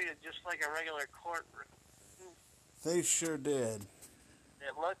cafeteria just like a regular courtroom. They sure did.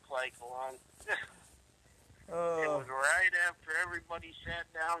 It looked like one. It Oh, was right after everybody sat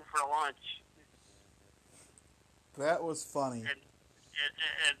down for lunch. that was funny. And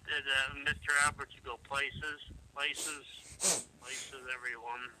Mr. Roberts would go places,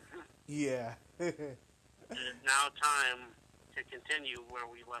 everyone. Yeah. It is now time to continue where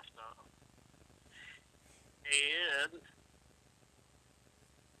we left off. And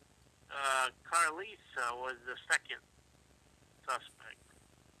Carlisa was the second suspect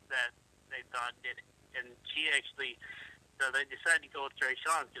that they thought did it. And she actually, so they decided to go with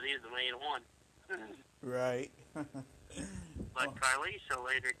Drayshawn because he was the main one. Right. But Carlisa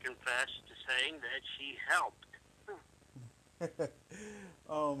later confessed to saying that she helped.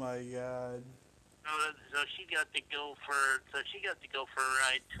 Oh my God. So she got to go for a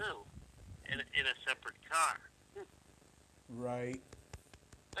ride too, in a separate car. Right.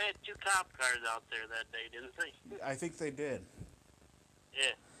 They had 2 cop cars out there that day, didn't they? I think they did.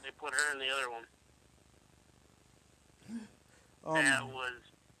 Yeah, they put her in the other one. Um, That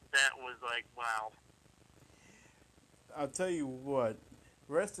was like, wow. I'll tell you what.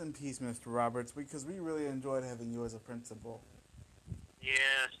 Rest in peace, Mr. Roberts, because we really enjoyed having you as a principal.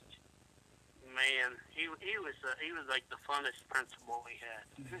 Yes, man, he was like the funnest principal we had.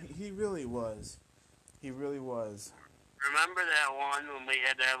 He really was. He really was. Remember that one when we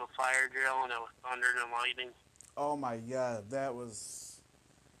had to have a fire drill and it was thunder and lightning? Oh my God, that was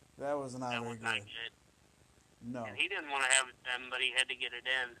not That very was not good. good. No. And he didn't want to have it done, but he had to get it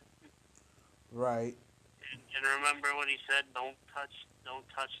in. Right. And remember what he said? Don't touch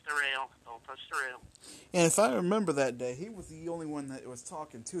the rail. Don't touch the rail. And if I remember that day, he was the only one that was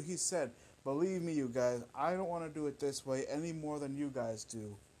talking too. He said, "Believe me, you guys, I don't want to do it this way any more than you guys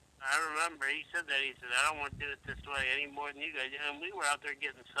do." I remember he said that. He said, I don't want to do it this way any more than you guys. And we were out there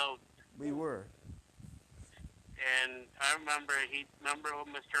getting soaked. We were. And I remember what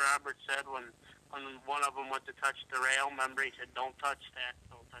Mr. Roberts said when one of them went to touch the rail. Remember, he said, don't touch that.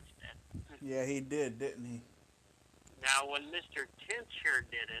 Don't touch that. Yeah, he did, didn't he? Now, when Mr. Tincher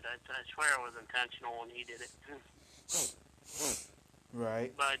did it, I swear it was intentional when he did it.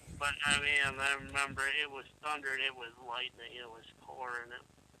 Right. But I mean, I remember it was thundered, it was lightning, it was pouring.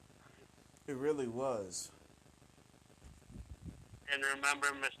 It really was. And remember,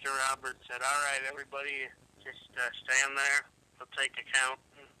 Mr. Roberts said, all right, everybody, just stand there. We'll take a count.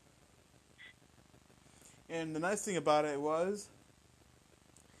 And the nice thing about it was,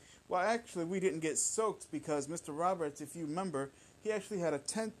 well, actually, we didn't get soaked because Mr. Roberts, if you remember, he actually had a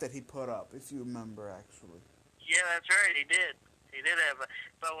tent that he put up, if you remember, actually. Yeah, that's right, he did. He did have a...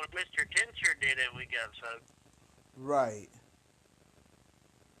 But when Mr. Tincher did it, we got soaked. Right.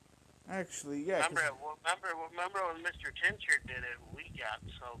 Actually, yeah. Remember when Mr. Tincher did it, we got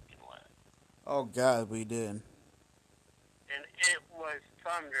soaked and wet. Oh, God, we did. And it was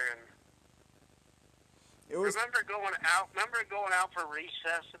thundering. It was. Remember going out for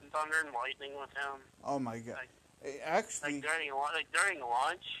recess and thunder and lightning with him? Oh my God! Like Actually, during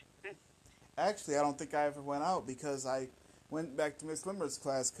lunch. actually, I don't think I ever went out because I went back to Miss Limmer's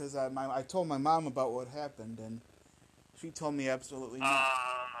class because I told my mom about what happened and she told me absolutely not.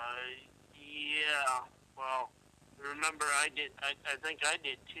 Yeah. Well, remember I did. I think I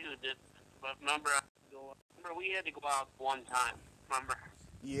did too. But remember we had to go out one time. Remember?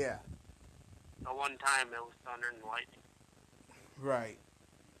 Yeah. The one time it was thunder and lightning. Right.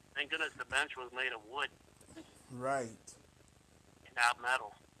 Thank goodness the bench was made of wood. Right. And not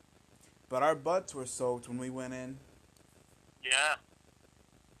metal. But our butts were soaked when we went in. Yeah.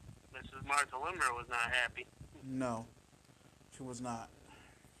 Mrs. Martha Limmer was not happy. No, she was not.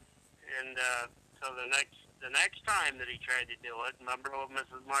 And so the next time that he tried to do it, remember what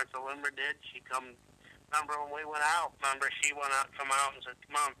Mrs. Martha Limmer did? Remember when we went out? Remember she come out and said,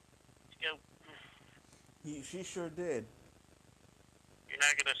 "Come on, let's go." She sure did. You're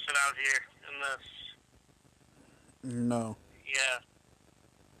not going to sit out here in this. No. Yeah.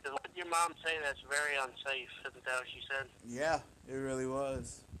 Because what did your mom say? That's very unsafe, isn't that what she said? Yeah, it really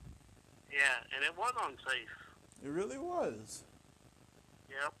was. Yeah, and it was unsafe. It really was.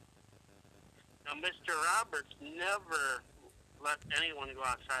 Yep. Now, Mr. Roberts never let anyone go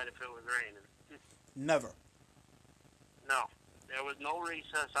outside if it was raining. Never. No. There was no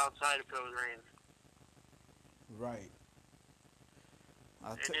recess outside if it was raining. Right.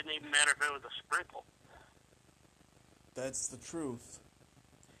 It didn't even matter if it was a sprinkle. That's the truth.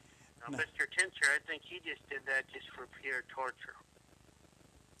 Now, Mr. Tincher, I think he just did that just for pure torture.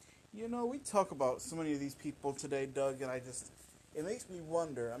 You know, we talk about so many of these people today, Doug, and it makes me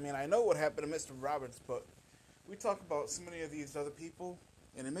wonder. I mean, I know what happened to Mr. Roberts, but we talk about so many of these other people,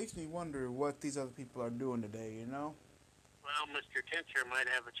 and it makes me wonder what these other people are doing today, you know? Well, Mr. Tincher might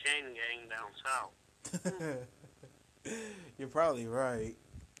have a chain gang down south. You're probably right.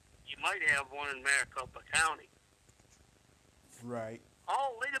 You might have one in Maricopa County. Right.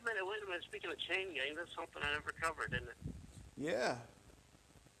 Oh, wait a minute. Speaking of chain gang, that's something I never covered, isn't it? Yeah.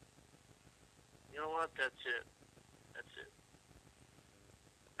 You know what? That's it. That's it.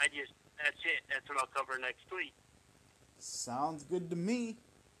 That's what I'll cover next week. Sounds good to me.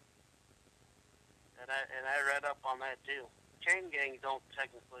 And I read up on that too. Chain gangs don't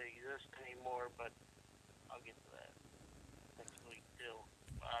technically exist anymore, but I'll get to that next week too.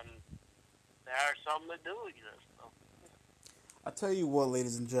 There are some that do exist, though. I'll tell you what,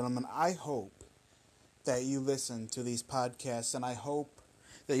 ladies and gentlemen, I hope that you listen to these podcasts, and I hope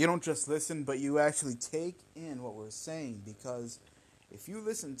that you don't just listen, but you actually take in what we're saying, because if you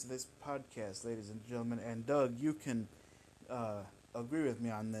listen to this podcast, ladies and gentlemen, and Doug, you can agree with me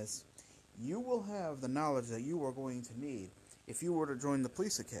on this, you will have the knowledge that you are going to need if you were to join the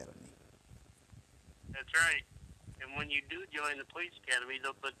police academy. That's right. And when you do join the police academy,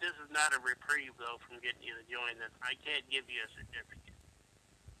 though, but this is not a reprieve, though, from getting you to join this. I can't give you a certificate.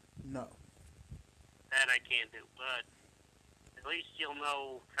 No. That I can't do, but at least you'll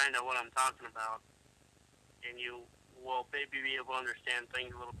know kind of what I'm talking about, and you will maybe be able to understand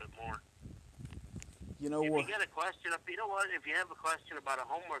things a little bit more. You know if what? you get a question, if you have a question about a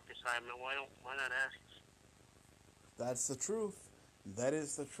homework assignment, why not ask us? That's the truth. That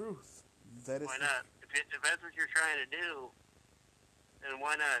is the truth. That is. Why not? If that's what you're trying to do, then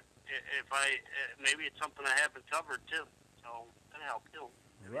why not? Maybe it's something I haven't covered too, so that'll help too.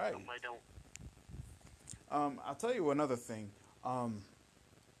 Maybe right. Something I don't. I'll tell you another thing.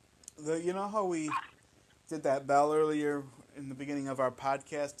 You know how we did that bell earlier in the beginning of our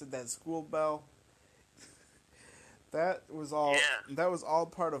podcast? Did that school bell? That was all. Yeah. That was all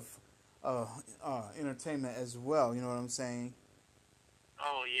part of entertainment as well. You know what I'm saying?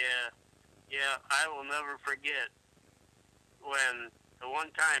 Oh yeah. Yeah, I will never forget when the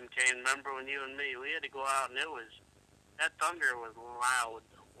one time, Kane, remember when you and me, we had to go out and that thunder was loud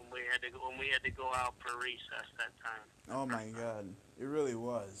when we had to go out for recess that time. Oh my God, it really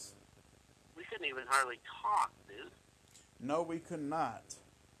was. We couldn't even hardly talk, dude. No, we could not.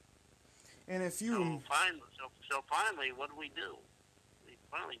 And if you... So finally, what did we do? We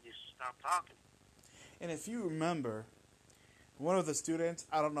finally just stopped talking. And if you remember, one of the students,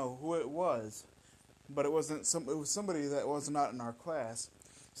 I don't know who it was, but it was somebody that was not in our class.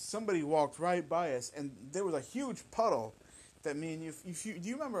 Somebody walked right by us, and there was a huge puddle that me and you... do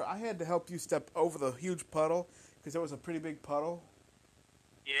you remember I had to help you step over the huge puddle because there was a pretty big puddle?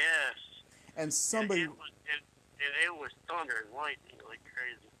 Yes. And somebody... It was thunder and lightning like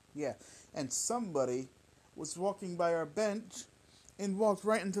crazy. Yeah, and somebody was walking by our bench and walked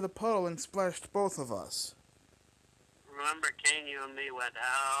right into the puddle and splashed both of us. Remember, Kane, you and me went,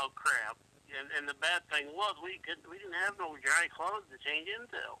 oh crap! And the bad thing was we didn't have no dry clothes to change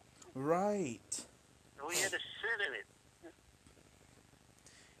into. Right. So we had to sit in it.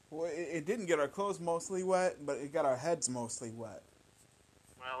 Well, it didn't get our clothes mostly wet, but it got our heads mostly wet.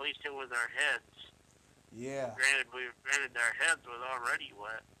 Well, at least it was our heads. Yeah. Granted, our heads was already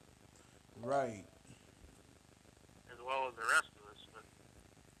wet. Right. As well as the rest of us. But,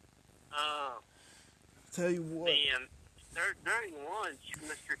 tell you what. During lunch,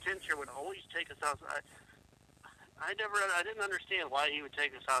 Mr. Tincher would always take us outside. I didn't understand why he would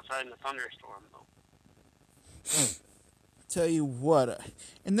take us outside in the thunderstorm, though. Tell you what.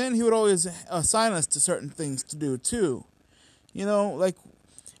 And then he would always assign us to certain things to do, too. You know, like...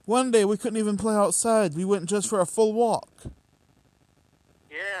 one day we couldn't even play outside. We went just for a full walk.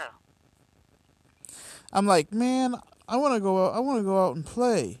 Yeah. I'm like, man, I want to go out and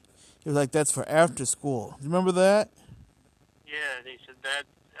play. He was like, that's for after school. You remember that? Yeah, and he said that.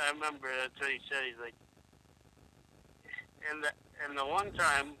 I remember that's what he said. He's like, and the one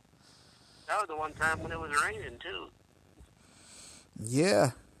time, that was the one time when it was raining too.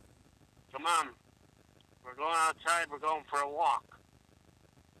 Yeah. Come on, we're going outside. We're going for a walk.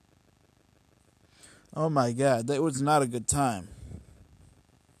 Oh my God, that was not a good time.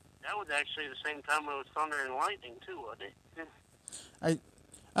 No, That was actually the same time it was thunder and lightning too, wasn't it?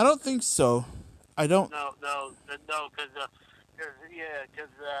 I don't think so. I don't. No, because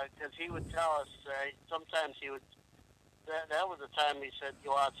he would tell us. Sometimes he would. That was the time he said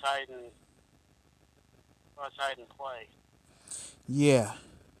go outside and play. Yeah.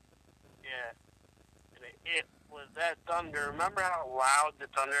 Yeah, and it was that thunder. Remember how loud the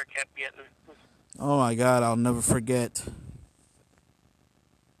thunder kept getting? Oh my God, I'll never forget.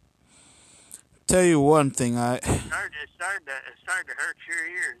 Tell you one thing, It started to hurt your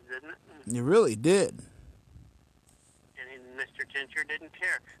ears, didn't it? it really did. And Mr. Tincher didn't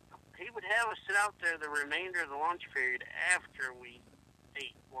care. He would have us sit out there the remainder of the lunch period after we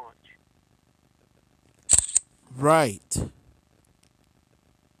ate lunch. Right.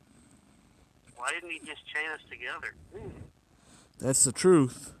 Why didn't he just chain us together? That's the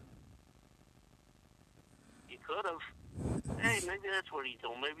truth. He could have. Hey, maybe that's what he's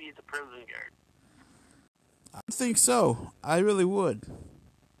doing. Maybe he's a prison guard. I think so. I really would.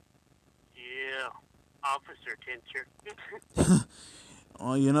 Yeah, Officer Tincher.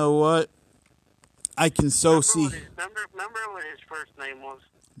 Well, you know what? I can see. Remember what his first name was?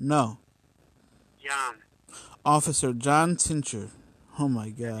 No. John. Officer John Tincher. Oh my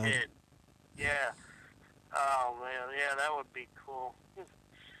God. Yeah. Oh man, yeah, that would be cool.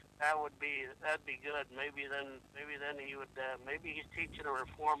 That'd be good. Maybe then he would. Maybe he's teaching a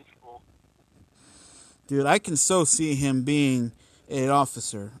reform school. Dude, I can so see him being an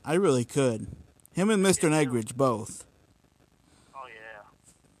officer. I really could. Him and Mr. Negridge both. Oh yeah.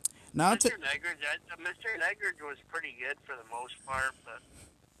 Now Mr. Negridge was pretty good for the most part, but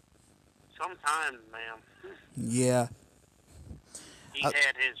sometimes, man. Yeah. He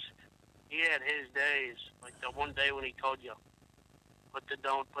had his days. Like the one day when he told you, put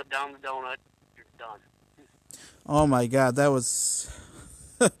down the donut, you're done. Oh my God, that was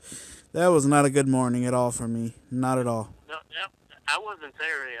that was not a good morning at all for me. Not at all. No, I wasn't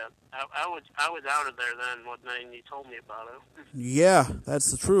there yet. I was out of there then when you told me about it. Yeah,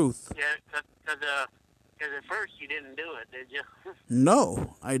 that's the truth. Yeah, because at first you didn't do it, did you?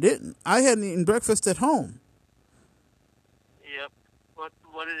 No, I didn't. I hadn't eaten breakfast at home. Yep.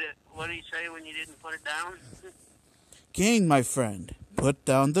 What did he say when you didn't put it down? King, my friend, put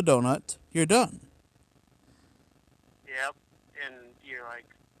down the donut. You're done. Yep. And you're like,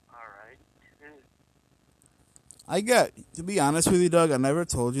 all right. To be honest with you, Doug, I never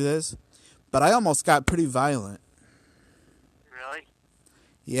told you this, but I almost got pretty violent. Really?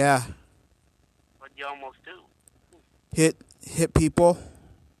 Yeah. What'd you almost do? Hit people.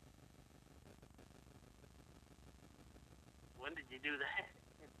 When did you do that?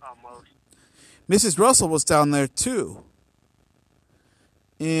 Almost. Mrs. Russell was down there too.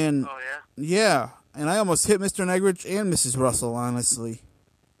 And oh yeah? Yeah, and I almost hit Mr. Negridge and Mrs. Russell, honestly.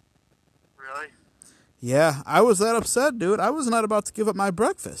 Really? Yeah, I was that upset, dude. I was not about to give up my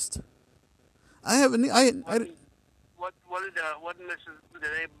breakfast. What did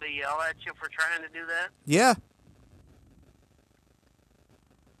they yell at you for trying to do that? Yeah.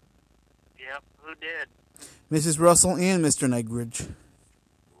 Yep. Who did? Mrs. Russell and Mr. Negridge.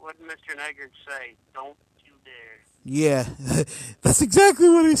 What did Mr. Negridge say? Don't you dare. Yeah, that's exactly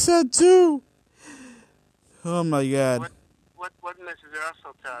what he said too. Oh my God. What did Mrs.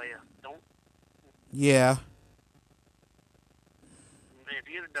 Russell tell you? Don't. Yeah. If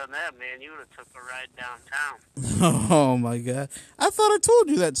you'd have done that, man, you would have took a ride downtown. Oh my God. I thought I told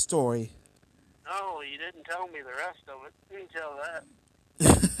you that story. No, you didn't tell me the rest of it. You didn't tell that.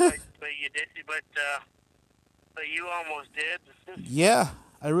 but you did. But you almost did. Yeah,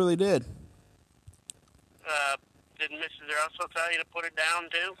 I really did. Did Mrs. Russell tell you to put it down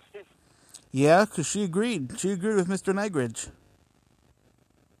too? Yeah, because she agreed. She agreed with Mr. Negridge.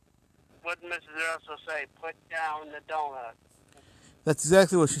 What did Mrs. Russell say? Put down the donut. That's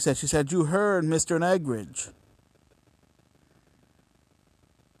exactly what she said. She said, you heard Mr. Negridge.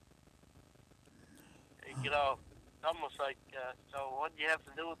 You know, almost like, so what did you have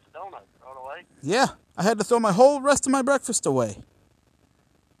to do with the donut? Throw it away? Yeah, I had to throw my whole rest of my breakfast away.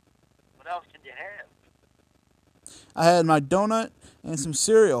 What else did you have? I had my donut and some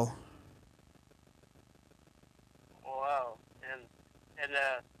cereal. Wow. And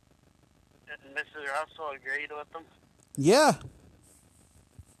Mrs. Russell agreed with them? Yeah.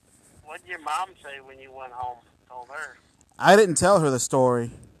 What did your mom say when you went home? Told her? I didn't tell her the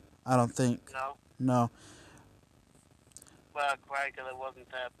story, I don't think. No? No. Well, quite because it wasn't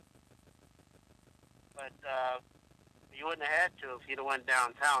that. But you wouldn't have had to if you'd have went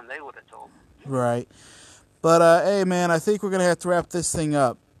downtown. They would have told you. Right. But, hey, man, I think we're going to have to wrap this thing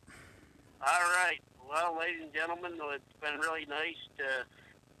up. All right. Well, ladies and gentlemen, it's been really nice to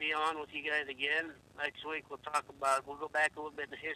be on with you guys again. Next week we'll go back a little bit in